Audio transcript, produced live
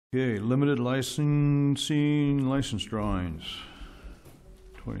Okay, limited licensing, license drawings.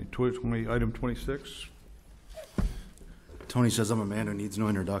 20, item 26. Tony says I'm a man who needs no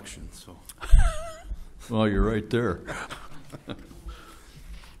introduction, so. Well, you're right there.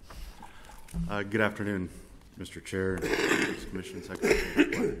 Good afternoon, Mr. Chair, Commission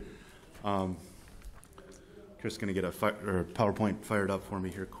Secretary. Chris is going to get a PowerPoint fired up for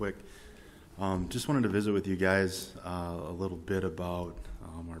me here quick. Just wanted to visit with you guys a little bit about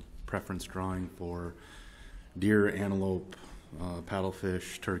our preference drawing for deer, antelope,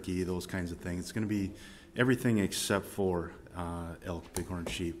 paddlefish, turkey, those kinds of things. It's going to be everything except for elk, bighorn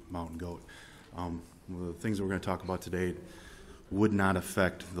sheep, mountain goat. The things that we're going to talk about today would not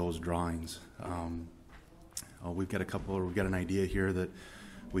affect those drawings. We've got an idea here that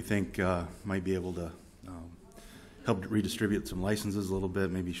we think might be able to help redistribute some licenses a little bit,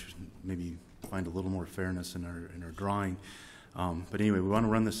 maybe find a little more fairness in our drawing. But anyway, we want to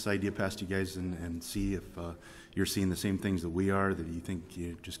run this idea past you guys and see if you're seeing the same things that we are, that you think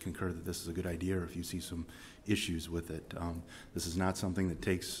you just concur that this is a good idea, or if you see some issues with it. This is not something that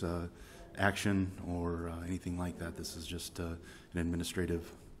takes action or anything like that. This is just an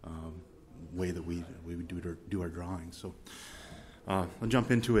administrative way that we do our drawings. So I'll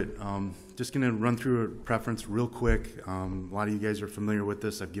jump into it. Just going to run through a preference real quick. A lot of you guys are familiar with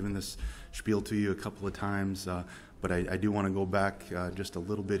this. I've given this spiel to you a couple of times, but I do want to go back just a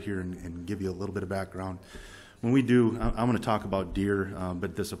little bit here and give you a little bit of background. When we do, I'm going to talk about deer,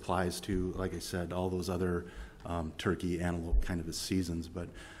 but this applies to, like I said, all those other turkey, antelope kind of seasons. But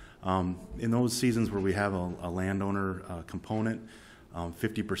in those seasons where we have a landowner component,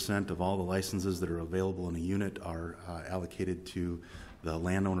 50% of all the licenses that are available in a unit are allocated to the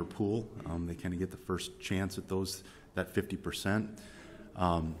landowner pool. They kind of get the first chance at that 50%.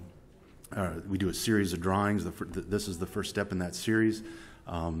 We do a series of drawings. This is the first step in that series.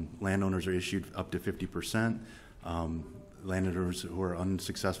 Landowners are issued up to 50%. Landowners who are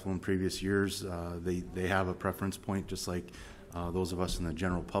unsuccessful in previous years, they have a preference point, just like those of us in the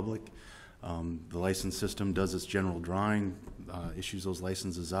general public. The license system does its general drawing, issues those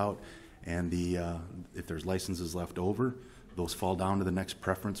licenses out, and if there's licenses left over, those fall down to the next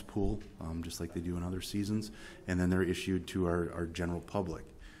preference pool, just like they do in other seasons, and then they're issued to our general public.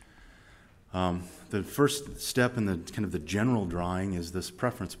 The first step in the general drawing is this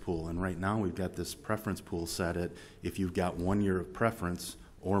preference pool, and right now we've got this preference pool set at if you've got 1 year of preference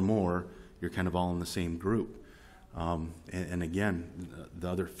or more, you're kind of all in the same group. And again, the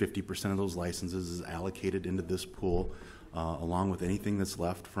other 50% of those licenses is allocated into this pool, along with anything that's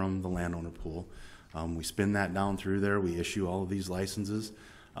left from the landowner pool. We spin that down through there. We issue all of these licenses.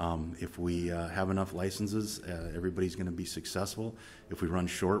 If we have enough licenses, everybody's going to be successful. If we run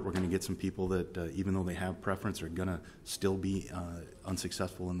short, we're going to get some people that, even though they have preference, are going to still be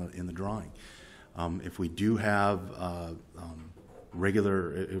unsuccessful in the drawing. If we do have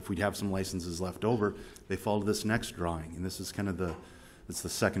if we have some licenses left over, they fall to this next drawing, and this is it's the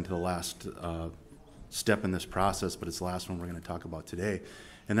second to the last step in this process, but it's the last one we're going to talk about today.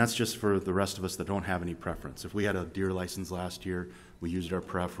 And that's just for the rest of us that don't have any preference. If we had a deer license last year, we used our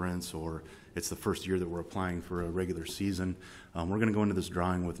preference, or it's the first year that we're applying for a regular season, we're going to go into this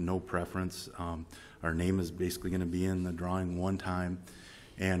drawing with no preference. Our name is basically going to be in the drawing one time,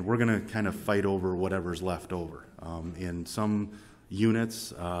 and we're going to kind of fight over whatever's left over. In some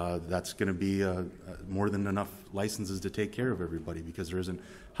units, that's going to be more than enough licenses to take care of everybody, because there isn't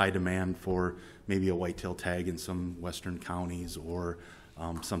high demand for maybe a whitetail tag in some western counties, or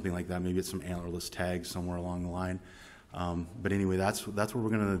something like that. Maybe it's some antlerless tags somewhere along the line. But anyway, that's where we're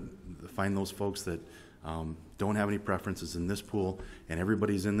going to find those folks that don't have any preferences in this pool, and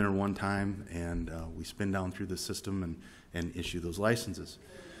everybody's in there one time, and we spin down through the system and issue those licenses.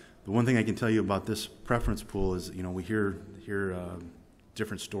 The one thing I can tell you about this preference pool is, we hear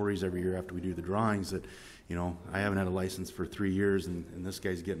different stories every year after we do the drawings that, I haven't had a license for 3 years, and this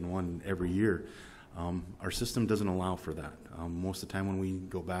guy's getting one every year. Our system doesn't allow for that. Most of the time when we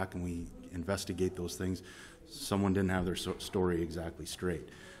go back and we investigate those things, someone didn't have their story exactly straight.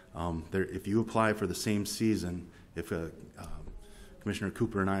 If you apply for the same season, if Commissioner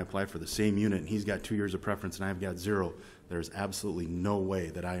Cooper and I apply for the same unit and he's got 2 years of preference and I've got 0, there's absolutely no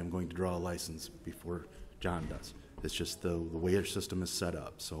way that I am going to draw a license before John does. It's just the way our system is set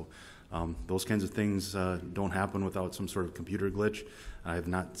up. So those kinds of things don't happen without some sort of computer glitch. I have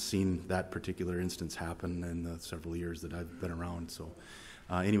not seen that particular instance happen in the several years that I've been around. So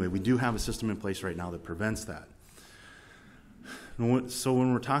anyway, we do have a system in place right now that prevents that. So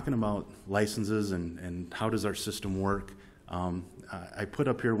when we're talking about licenses and how does our system work, I put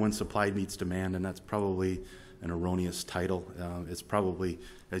up here when supply meets demand, and that's probably an erroneous title. It's probably,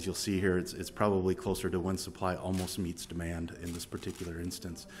 as you'll see here, it's probably closer to when supply almost meets demand in this particular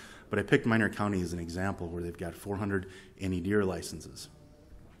instance. But I picked Minor County as an example where they've got 400 any deer licenses.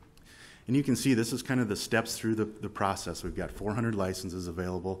 And you can see this is kind of the steps through the process. We've got 400 licenses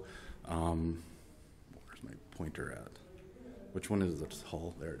available. Where's my pointer at? Which one is this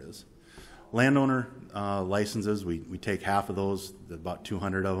hull? There it is. Landowner licenses, we take half of those, about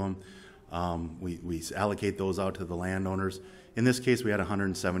 200 of them. We allocate those out to the landowners. In this case, we had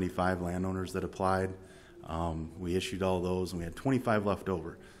 175 landowners that applied. We issued all those, and we had 25 left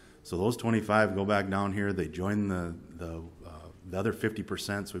over. So those 25 go back down here. They join the other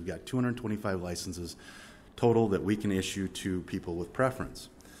 50%. So we've got 225 licenses total that we can issue to people with preference.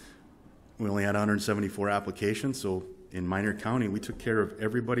 We only had 174 applications, so in Minor County, we took care of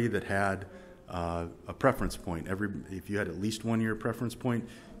everybody that had a preference point. If you had at least 1 year preference point,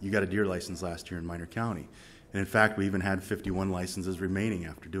 you got a deer license last year in Minor County. And in fact, we even had 51 licenses remaining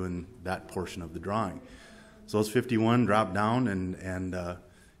after doing that portion of the drawing. So those 51 dropped down, and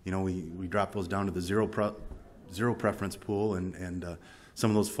we dropped those down to the zero preference pool, and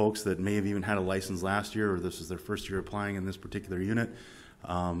some of those folks that may have even had a license last year, or this is their first year applying in this particular unit,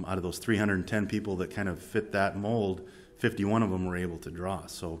 out of those 310 people that kind of fit that mold, 51 of them were able to draw.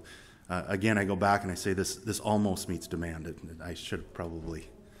 So again, I go back and I say this almost meets demand. I should have probably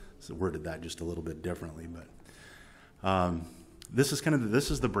worded that just a little bit differently, but this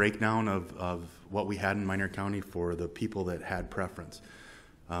is the breakdown of what we had in Minor County for the people that had preference.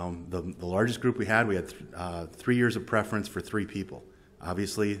 The largest group we had 3 years of preference for 3 people.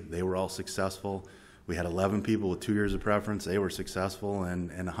 Obviously, they were all successful. We had 11 people with 2 years of preference. They were successful, and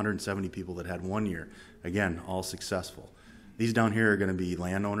 170 people that had 1 year. Again, all successful. These down here are going to be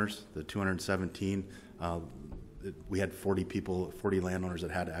landowners, the 217. We had 40 landowners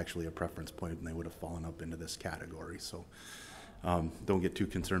that had actually a preference point, and they would have fallen up into this category. So don't get too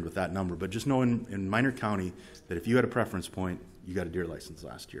concerned with that number. But just know in Minor County that if you had a preference point, you got a deer license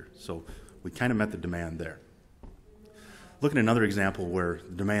last year. So we kind of met the demand there. Look at another example where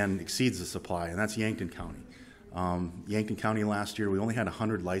the demand exceeds the supply, and that's Yankton County. Yankton County last year, we only had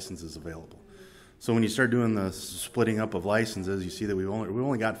 100 licenses available. So when you start doing the splitting up of licenses, you see that we've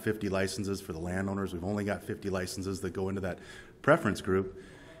only got 50 licenses for the landowners. We've only got 50 licenses that go into that preference group,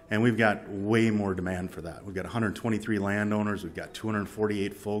 and we've got way more demand for that. We've got 123 landowners. We've got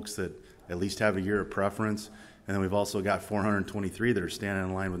 248 folks that at least have a year of preference, and then we've also got 423 that are standing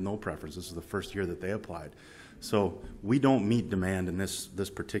in line with no preference. This is the first year that they applied. So we don't meet demand in this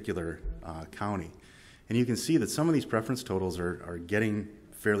particular county. And you can see that some of these preference totals are getting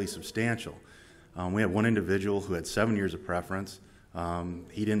fairly substantial. We have one individual who had 7 years of preference.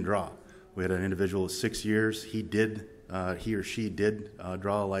 He didn't draw. We had an individual with 6 years. He or she did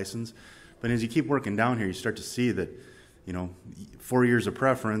draw a license. But as you keep working down here, you start to see that, 4 years of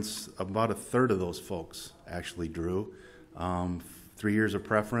preference, about a third of those folks actually drew. 3 years of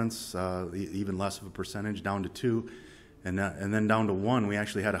preference, even less of a percentage, down to 2, and then down to 1. We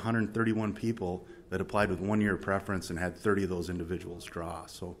actually had 131 people that applied with 1 year of preference and had 30 of those individuals draw.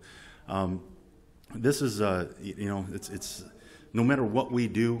 So this is, it's no matter what we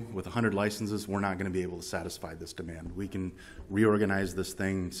do with 100 licenses, we're not going to be able to satisfy this demand. We can reorganize this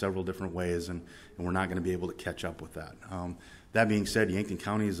thing several different ways, and we're not going to be able to catch up with that. That being said, Yankton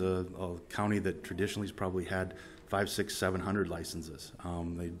County is a county that traditionally has probably had 500, 600, 700 licenses.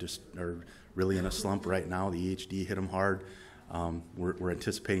 They just are really in a slump right now. The EHD hit them hard. We're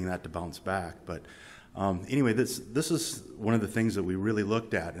anticipating that to bounce back. But anyway, this is one of the things that we really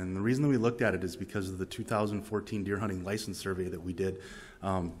looked at. And the reason that we looked at it is because of the 2014 deer hunting license survey that we did.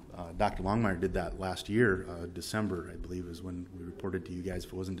 Dr. Longmire did that last year, December, I believe, is when we reported to you guys.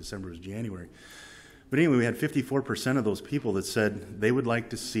 If it wasn't December, it was January. But anyway, we had 54% of those people that said they would like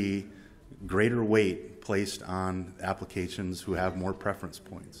to see greater weight placed on applications who have more preference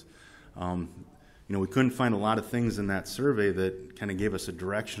points. We couldn't find a lot of things in that survey that kind of gave us a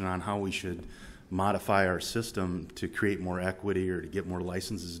direction on how we should modify our system to create more equity or to get more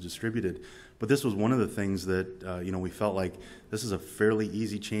licenses distributed. But this was one of the things that we felt like this is a fairly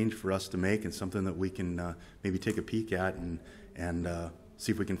easy change for us to make, and something that we can maybe take a peek at and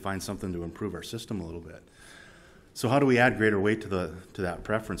see if we can find something to improve our system a little bit. So how do we add greater weight to that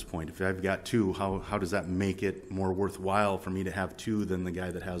preference point? If I've got 2, how does that make it more worthwhile for me to have 2 than the guy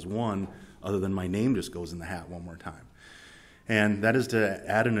that has 1, other than my name just goes in the hat one more time? And that is to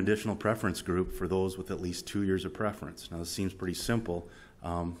add an additional preference group for those with at least 2 years of preference. Now, this seems pretty simple,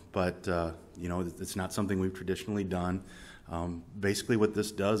 but it's not something we've traditionally done. Basically what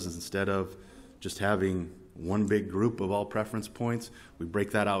this does is, instead of just having one big group of all preference points. We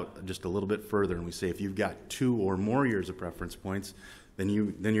break that out just a little bit further, and we say if you've got 2 or more years of preference points, then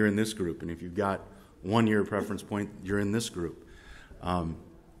you're in this group, and if you've got 1 year of preference point, you're in this group.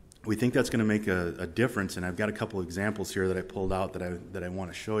 We think that's going to make a difference, and I've got a couple examples here that I pulled out that I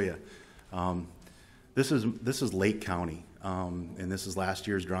want to show you. This is Lake County, and this is last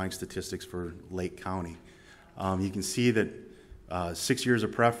year's drawing statistics for Lake County. You can see that 6 years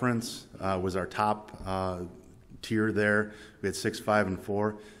of preference was our top tier there. We had 6, 5, and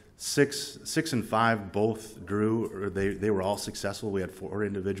 4. 6 and 5 both drew, or they were all successful. We had 4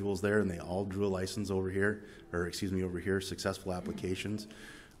 individuals there, and they all drew a license over here, successful applications.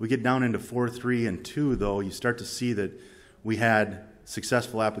 We get down into 4, 3, and 2, though, you start to see that we had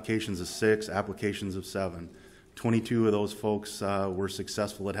successful applications of 6, applications of 7. 22 of those folks were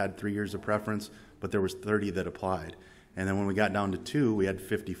successful that had 3 years of preference, but there was 30 that applied. And then when we got down to 2, we had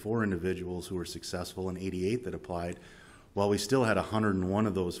 54 individuals who were successful and 88 that applied. Well, we still had 101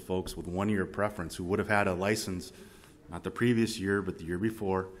 of those folks with 1 year preference who would have had a license, not the previous year, but the year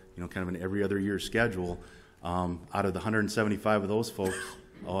before, kind of an every other year schedule. Out of the 175 of those folks,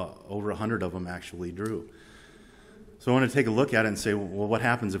 over 100 of them actually drew. So I want to take a look at it and say, well, what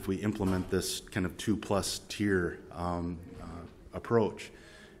happens if we implement this kind of 2+ tier approach?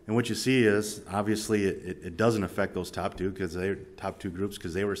 And what you see is, obviously, it doesn't affect those top 2 groups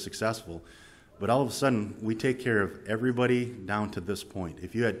because they were successful. But all of a sudden, we take care of everybody down to this point.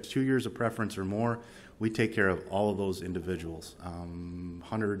 If you had 2 years of preference or more, we take care of all of those individuals.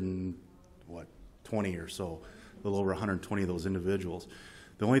 120 or so, a little over 120 of those individuals.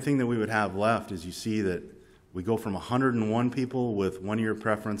 The only thing that we would have left is you see that we go from 101 people with 1 year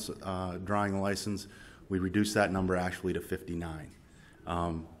preference drawing a license, we reduce that number actually to 59.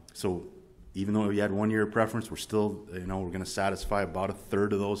 So even though we had 1 year preference, we're still, we're going to satisfy about a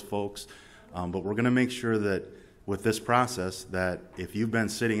third of those folks. But we're going to make sure that with this process, that if you've been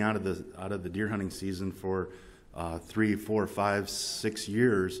sitting out of the deer hunting season for 3, 4, 5, 6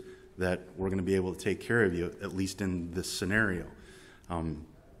 years, that we're going to be able to take care of you, at least in this scenario.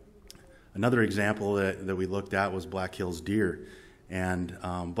 Another example that we looked at was Black Hills deer. And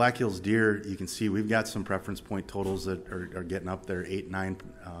Black Hills deer, you can see we've got some preference point totals that are getting up there, 7,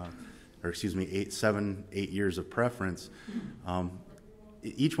 8 years of preference.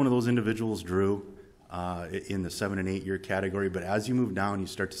 Each one of those individuals drew in the 7 and 8 year category, but as you move down, you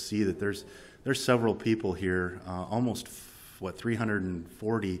start to see that there's several people here, almost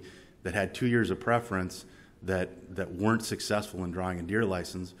 340 that had 2 years of preference that weren't successful in drawing a deer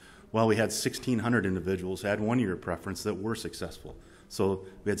license. Well, we had 1,600 individuals who had 1 year of preference that were successful. So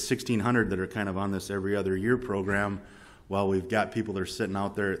we had 1,600 that are kind of on this every other year program, while we've got people that are sitting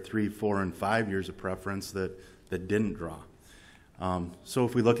out there at 3, 4, and 5 years of preference that didn't draw. So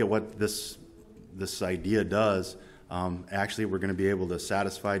if we look at what this idea does, actually we're going to be able to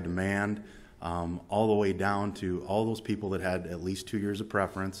satisfy demand all the way down to all those people that had at least 2 years of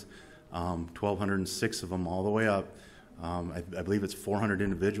preference, 1,206 of them all the way up. I believe it's 400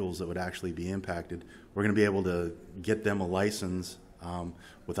 individuals that would actually be impacted. We're going to be able to get them a license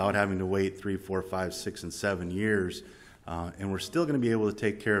without having to wait 3, 4, 5, 6, and 7 years. And we're still going to be able to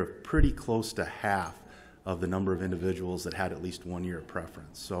take care of pretty close to half of the number of individuals that had at least 1 year of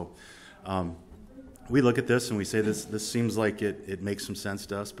preference. So we look at this and we say this seems like it makes some sense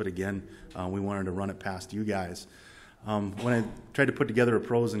to us, but again, we wanted to run it past you guys. When I tried to put together a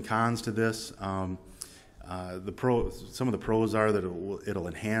pros and cons to this, some of the pros are that it'll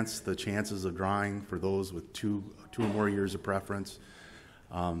enhance the chances of drawing for those with two or more years of preference.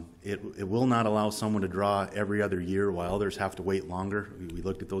 It will not allow someone to draw every other year while others have to wait longer. We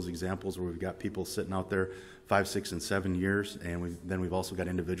looked at those examples where we've got people sitting out there 5, 6, and 7 years, and we've also got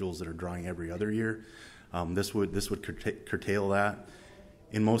individuals that are drawing every other year. This would curtail that.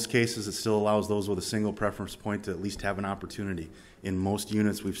 In most cases, it still allows those with a single preference point to at least have an opportunity. In most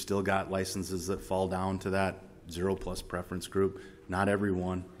units, we've still got licenses that fall down to that 0+ preference group. Not every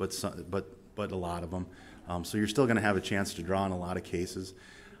one, but a lot of them. So you're still going to have a chance to draw in a lot of cases.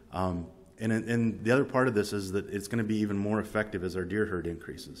 And the other part of this is that it's going to be even more effective as our deer herd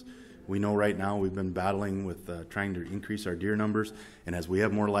increases. We know right now we've been battling with trying to increase our deer numbers, and as we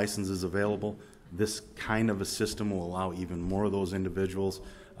have more licenses available, this kind of a system will allow even more of those individuals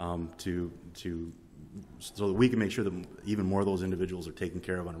so that we can make sure that even more of those individuals are taken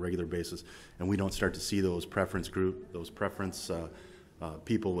care of on a regular basis, and we don't start to see those preference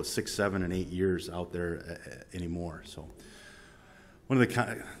people with 6, 7, and 8 years out there anymore. So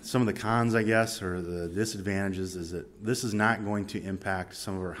some of the cons, I guess, or the disadvantages is that this is not going to impact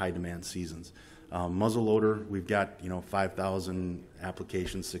some of our high demand seasons. Muzzleloader, we've got 5,000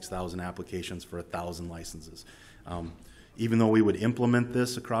 applications, 6,000 applications for 1,000 licenses. Even though we would implement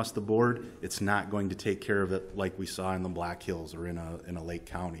this across the board, it's not going to take care of it like we saw in the Black Hills or in a Lake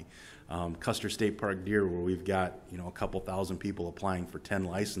County. Custer State Park deer, where we've got a couple thousand people applying for 10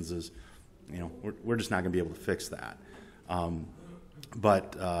 licenses, we're just not going to be able to fix that. I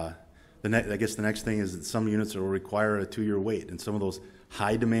guess the next thing is that some units will require a 2-year wait, and some of those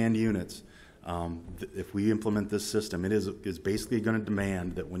high demand units, if we implement this system, it is basically going to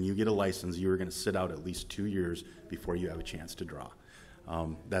demand that when you get a license, you are going to sit out at least 2 years before you have a chance to draw.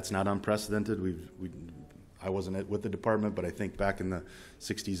 That's not unprecedented. I wasn't with the department, but I think back in the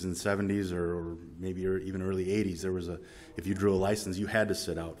 60s and 70s, or maybe even early 80s, there was if you drew a license, you had to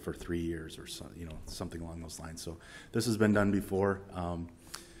sit out for 3 years or something along those lines. So this has been done before.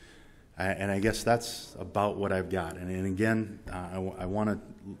 And I guess that's about what I've got. And again, I want to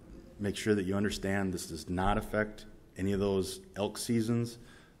make sure that you understand this does not affect any of those elk seasons,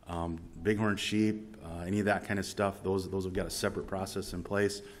 bighorn sheep, any of that kind of stuff. Those have got a separate process in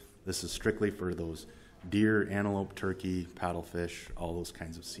place. This is strictly for those deer, antelope, turkey, paddlefish, all those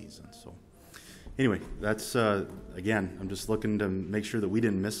kinds of seasons. So anyway, that's, again, I'm just looking to make sure that we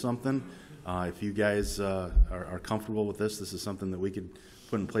didn't miss something. If you guys are comfortable with this is something that we could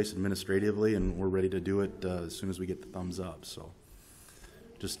put in place administratively, and we're ready to do it as soon as we get the thumbs up. So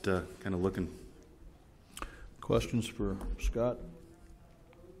just kind of looking. Questions for Scott?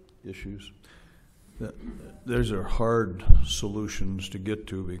 Issues? Those are hard solutions to get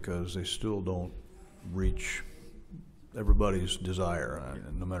to because they still don't reach everybody's desire,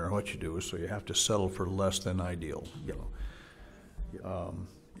 no matter what you do. So you have to settle for less than ideal.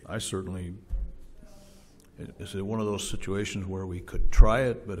 I certainly. Is it one of those situations where we could try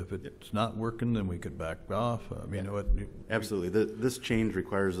it, but if it's not working, then we could back off? I mean, absolutely. This change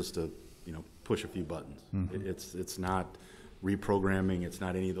requires us to, push a few buttons. Mm-hmm. It's not reprogramming. It's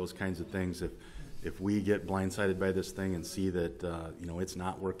not any of those kinds of things. If we get blindsided by this thing and see that it's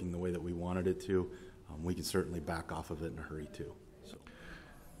not working the way that we wanted it to, we can certainly back off of it in a hurry too. So,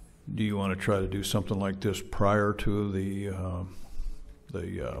 do you want to try to do something like this prior to the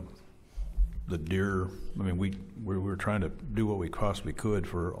deer? I mean, we were trying to do what we possibly could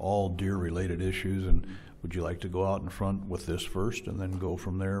for all deer-related issues, and would you like to go out in front with this first and then go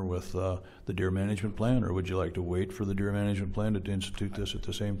from there with the deer management plan, or would you like to wait for the deer management plan to institute this at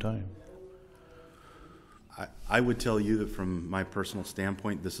the same time? I would tell you that from my personal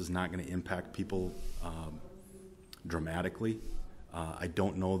standpoint, this is not going to impact people dramatically. I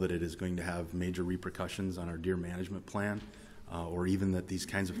don't know that it is going to have major repercussions on our deer management plan. Or even that these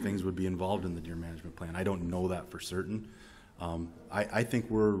kinds of things would be involved in the deer management plan. I don't know that for certain. I think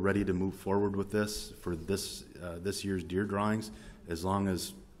we're ready to move forward with this for this year's deer drawings, as long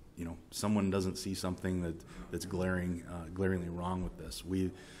as someone doesn't see something that's glaringly wrong with this.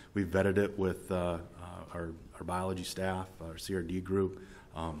 We vetted it with our biology staff, our CRD group,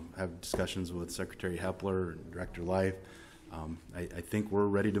 have discussions with Secretary Hepler and Director Life. I think we're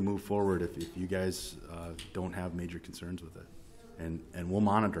ready to move forward if you guys don't have major concerns with it. And we'll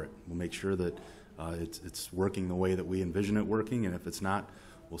monitor it. We'll make sure that it's working the way that we envision it working, and if it's not,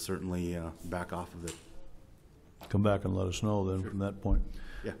 we'll certainly back off of it. Come back and let us know then. Sure. From that point.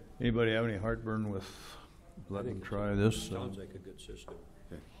 Yeah. Anybody have any heartburn with letting them try this? Sounds like a good system.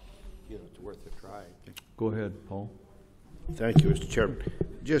 Okay. It's worth a try. Okay. Go ahead, Paul. Thank you, Mr. Chairman.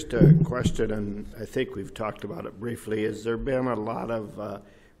 Just a question, and I think we've talked about it briefly. Has there been a lot of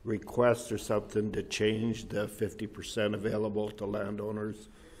requests or something to change the 50% available to landowners?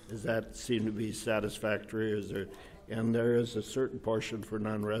 Does that seem to be satisfactory? And there is a certain portion for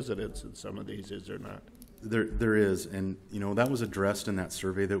non-residents in some of these, is there not? There is, and that was addressed in that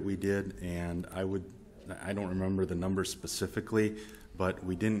survey that we did, and I don't remember the numbers specifically, but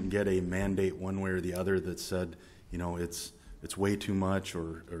we didn't get a mandate one way or the other that said, it's way too much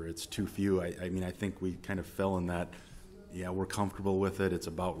or it's too few. I mean, I think we kind of fell in that, we're comfortable with it, it's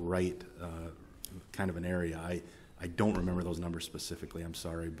about right kind of an area. I don't remember those numbers specifically, I'm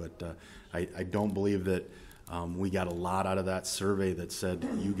sorry, but I don't believe that we got a lot out of that survey that said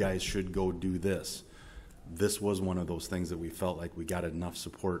you guys should go do this. This was one of those things that we felt like we got enough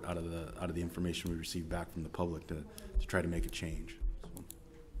support out of the information we received back from the public to try to make a change. So.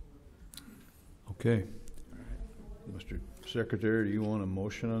 Okay. Mr. Secretary, do you want a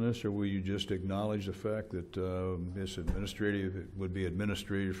motion on this, or will you just acknowledge the fact that this it would be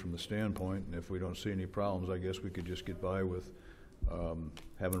administrative from the standpoint, and if we don't see any problems, I guess we could just get by with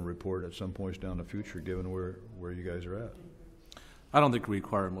having a report at some points down the future, given where you guys are at? I don't think we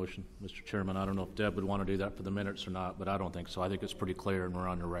require a motion, Mr. Chairman. I don't know if Deb would want to do that for the minutes or not, but I don't think so. I think it's pretty clear and we're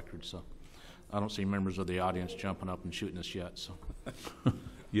on the record. So I don't see members of the audience jumping up and shooting us yet, so.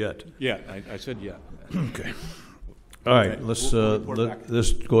 Yet. Yeah, I said yeah. Okay. All right, Okay, let's, we'll report back.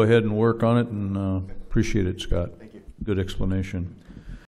 let's go ahead and work on it, and appreciate it, Scott. Thank you. Good explanation.